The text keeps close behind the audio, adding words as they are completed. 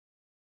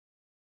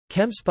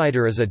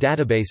ChemSpider is a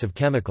database of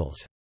chemicals.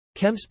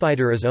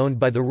 ChemSpider is owned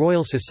by the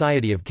Royal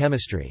Society of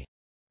Chemistry.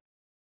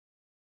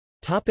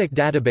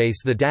 Database.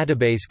 The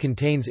database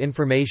contains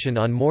information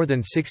on more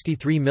than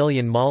 63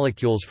 million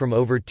molecules from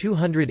over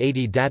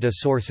 280 data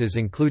sources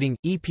including,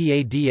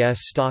 EPA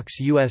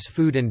stocks U.S.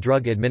 Food and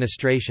Drug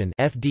Administration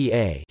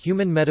FDA,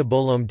 Human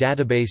Metabolome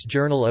Database,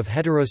 Journal of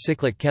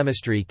Heterocyclic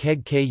Chemistry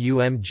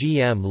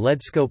KEG-KUMGM,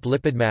 Ledscope,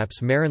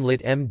 Lipidmaps,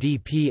 Marinlit,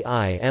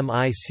 MDPI,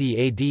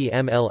 MICAD,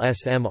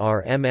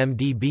 MLSMR,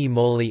 MMDB,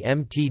 MOLI,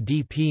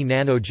 MTDP,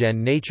 Nanogen,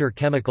 Nature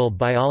Chemical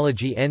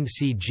Biology,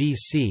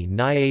 NCGC,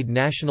 NIAID,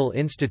 National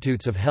Institutes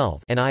of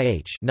Health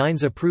NIH,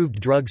 NINDS approved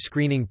drug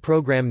screening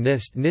program,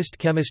 NIST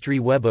Chemistry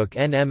Webbook,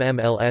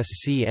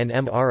 NMMLSC,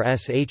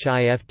 NMRS,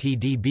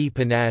 HIFTDB,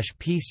 Panache,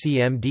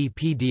 PCMD,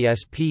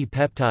 PDSP,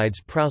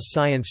 Peptides, Prouse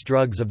Science,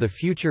 Drugs of the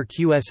Future,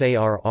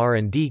 QSAR,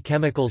 R&D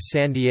Chemicals,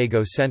 San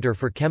Diego Center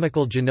for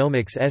Chemical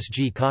Genomics,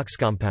 SG Cox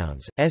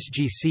Compounds,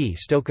 SGC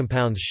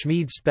Stocompounds,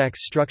 Schmid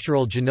Specs,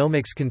 Structural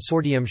Genomics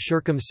Consortium,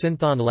 Shirkum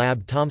Synthon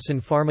Lab,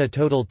 Thomson Pharma,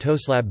 Total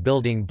TOSLab,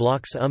 Building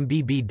Blocks,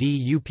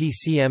 BBD,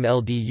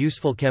 UPCMLD,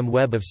 Useful Chem,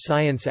 Web of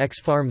Science,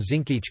 X-Pharm.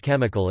 Each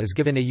chemical is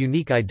given a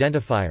unique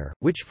identifier,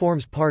 which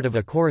forms part of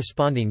a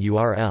corresponding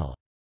URL.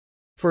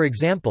 For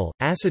example,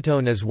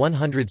 acetone is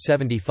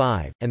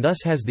 175, and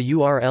thus has the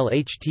URL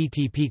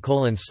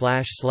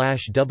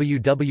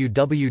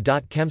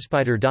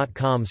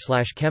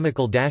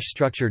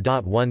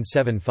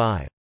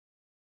http://www.chemspider.com/chemical-structure.175.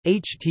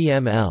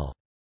 HTML.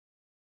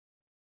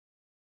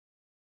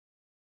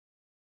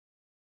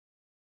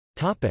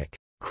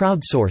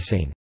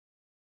 Crowdsourcing.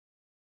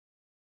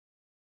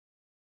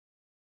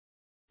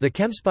 The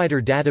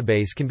ChemSpider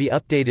database can be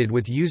updated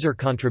with user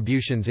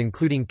contributions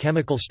including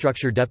chemical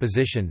structure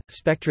deposition,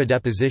 spectra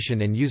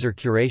deposition and user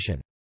curation.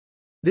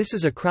 This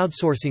is a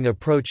crowdsourcing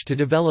approach to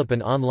develop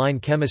an online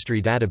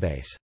chemistry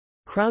database.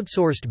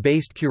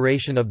 Crowdsourced-based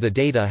curation of the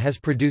data has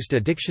produced a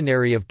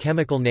dictionary of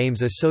chemical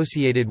names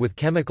associated with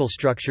chemical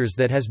structures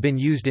that has been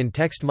used in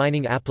text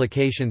mining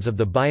applications of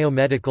the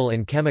biomedical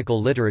and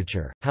chemical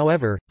literature.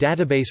 However,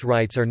 database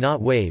rights are not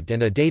waived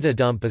and a data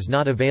dump is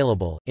not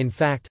available. In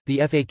fact, the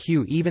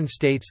FAQ even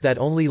states that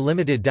only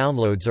limited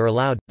downloads are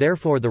allowed,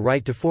 therefore the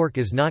right to fork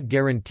is not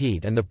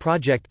guaranteed and the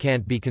project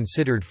can't be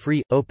considered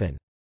free, open.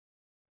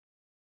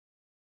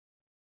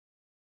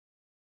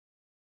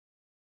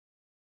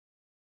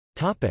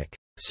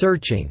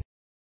 Searching.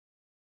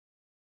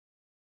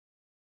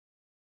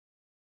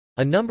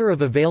 A number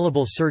of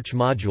available search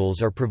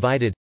modules are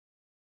provided.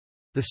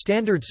 The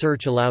standard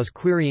search allows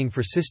querying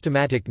for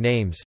systematic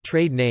names,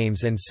 trade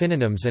names and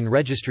synonyms and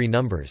registry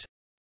numbers.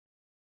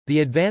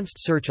 The advanced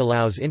search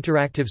allows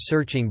interactive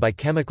searching by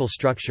chemical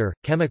structure,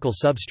 chemical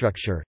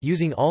substructure,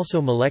 using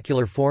also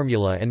molecular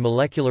formula and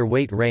molecular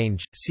weight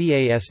range,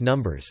 CAS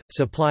numbers,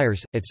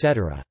 suppliers,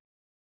 etc.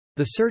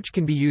 The search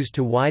can be used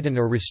to widen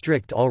or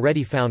restrict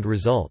already found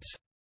results.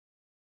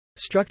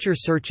 Structure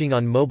searching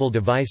on mobile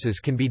devices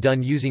can be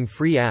done using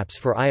free apps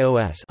for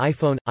iOS,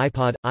 iPhone,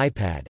 iPod,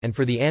 iPad, and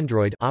for the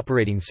Android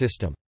operating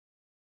system.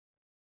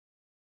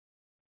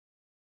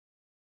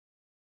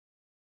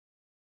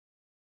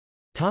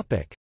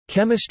 Topic: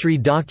 Chemistry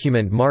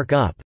document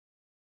markup.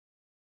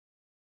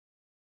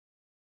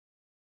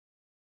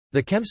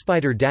 The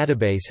ChemSpider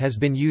database has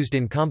been used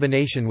in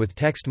combination with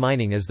text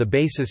mining as the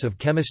basis of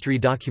chemistry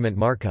document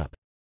markup.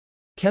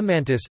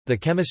 ChemMantis, the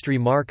chemistry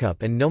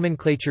markup and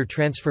nomenclature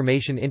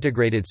transformation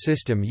integrated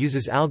system,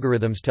 uses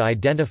algorithms to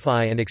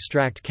identify and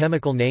extract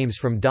chemical names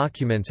from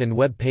documents and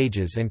web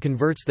pages and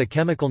converts the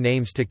chemical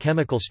names to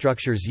chemical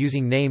structures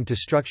using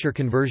name-to-structure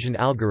conversion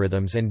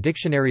algorithms and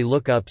dictionary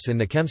lookups in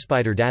the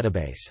ChemSpider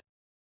database.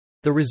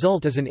 The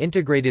result is an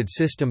integrated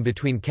system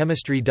between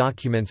chemistry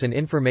documents and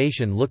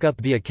information lookup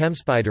via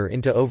ChemSpider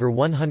into over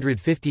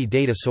 150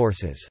 data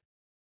sources.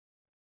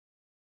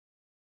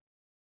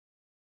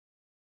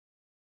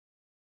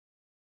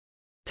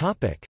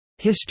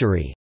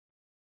 History.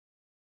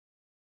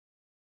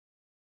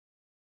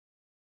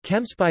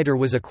 ChemSpider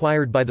was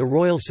acquired by the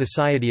Royal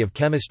Society of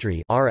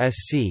Chemistry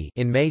 (RSC)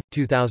 in May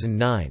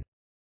 2009.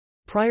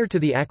 Prior to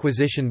the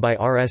acquisition by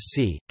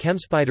RSC,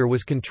 ChemSpider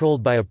was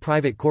controlled by a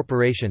private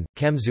corporation,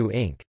 ChemZoo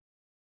Inc.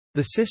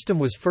 The system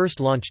was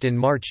first launched in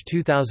March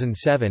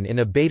 2007 in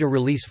a beta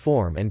release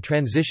form and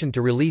transitioned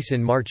to release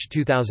in March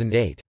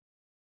 2008.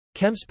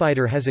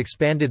 ChemSpider has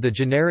expanded the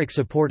generic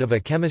support of a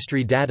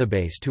chemistry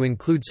database to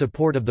include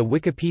support of the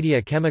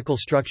Wikipedia Chemical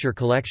Structure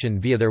Collection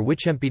via their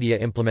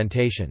Wichempedia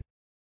implementation.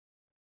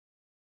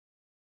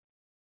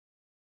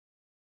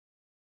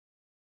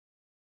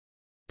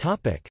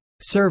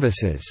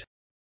 Services.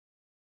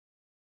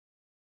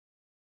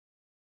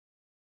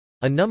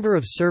 A number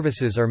of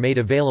services are made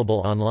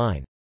available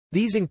online.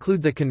 These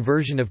include the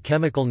conversion of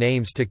chemical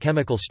names to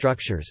chemical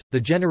structures, the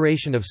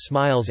generation of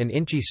smiles and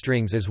inchy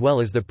strings, as well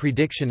as the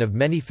prediction of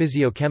many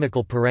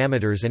physiochemical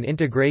parameters and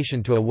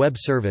integration to a web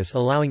service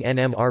allowing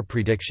NMR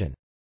prediction.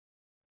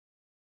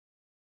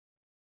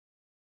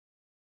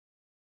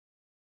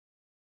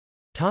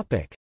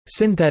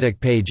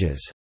 SyntheticPages.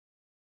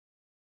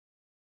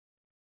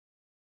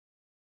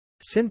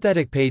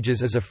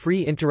 SyntheticPages is a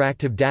free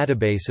interactive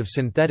database of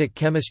synthetic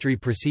chemistry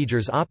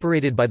procedures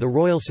operated by the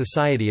Royal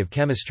Society of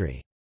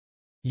Chemistry.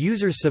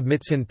 Users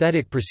submit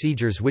synthetic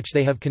procedures which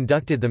they have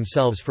conducted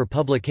themselves for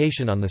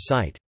publication on the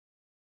site.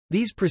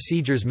 These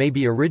procedures may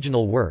be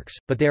original works,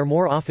 but they are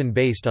more often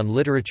based on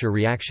literature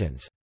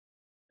reactions.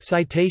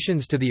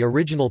 Citations to the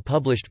original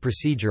published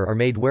procedure are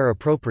made where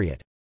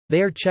appropriate.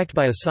 They are checked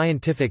by a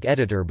scientific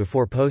editor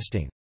before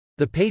posting.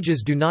 The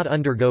pages do not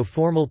undergo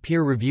formal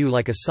peer review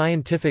like a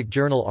scientific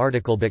journal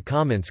article, but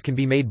comments can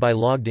be made by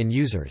logged-in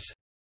users.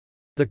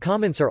 The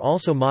comments are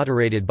also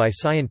moderated by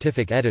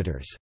scientific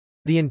editors.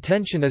 The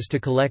intention is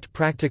to collect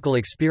practical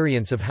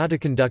experience of how to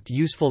conduct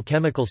useful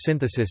chemical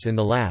synthesis in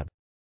the lab.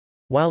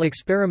 While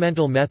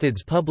experimental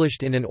methods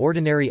published in an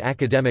ordinary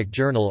academic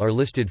journal are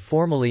listed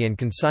formally and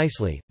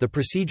concisely, the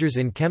procedures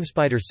in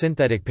ChemSpider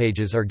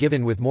SyntheticPages are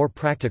given with more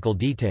practical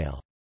detail.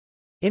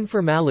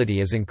 Informality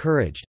is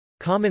encouraged.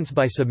 Comments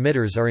by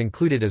submitters are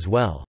included as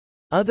well.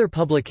 Other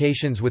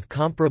publications with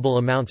comparable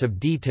amounts of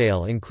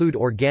detail include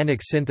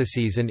organic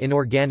syntheses and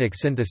inorganic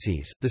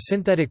syntheses. The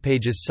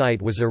SyntheticPages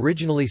site was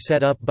originally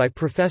set up by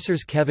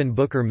professors Kevin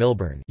Booker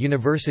Milburn,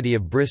 University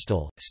of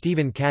Bristol,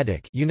 Stephen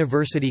Caddick,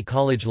 University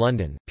College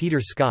London,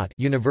 Peter Scott,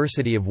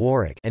 University of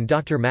Warwick, and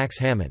Dr. Max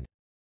Hammond.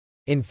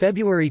 In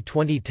February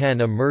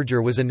 2010, a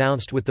merger was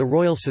announced with the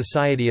Royal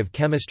Society of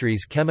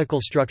Chemistry's chemical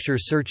structure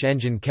search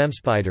engine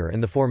ChemSpider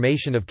and the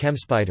formation of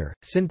ChemSpider,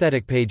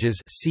 SyntheticPages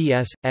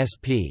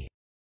 (CS/SP).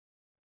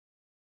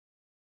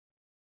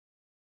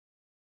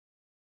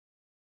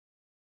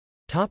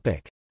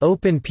 Topic: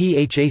 Open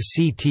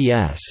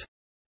PHACTS.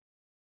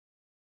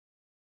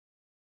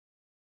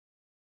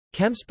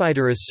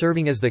 ChemSpider is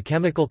serving as the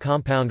chemical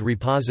compound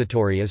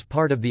repository as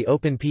part of the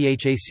Open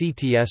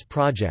PHACTS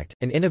project,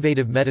 an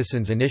innovative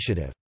medicines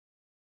initiative.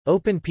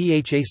 Open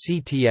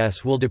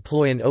PHACTS will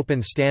deploy an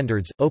open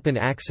standards, open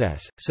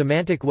access,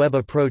 semantic web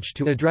approach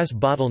to address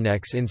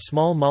bottlenecks in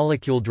small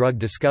molecule drug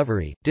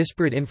discovery,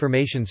 disparate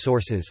information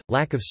sources,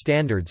 lack of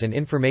standards and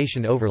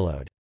information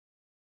overload.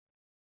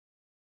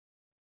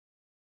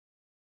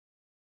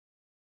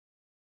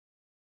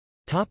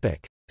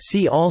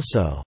 See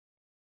also: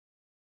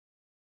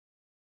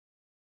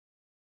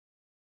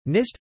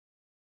 NIST,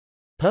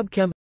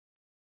 PubChem,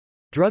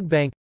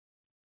 DrugBank,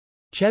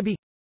 ChEBI,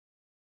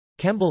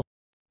 Chembl,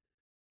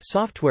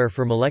 software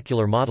for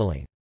molecular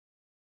modeling.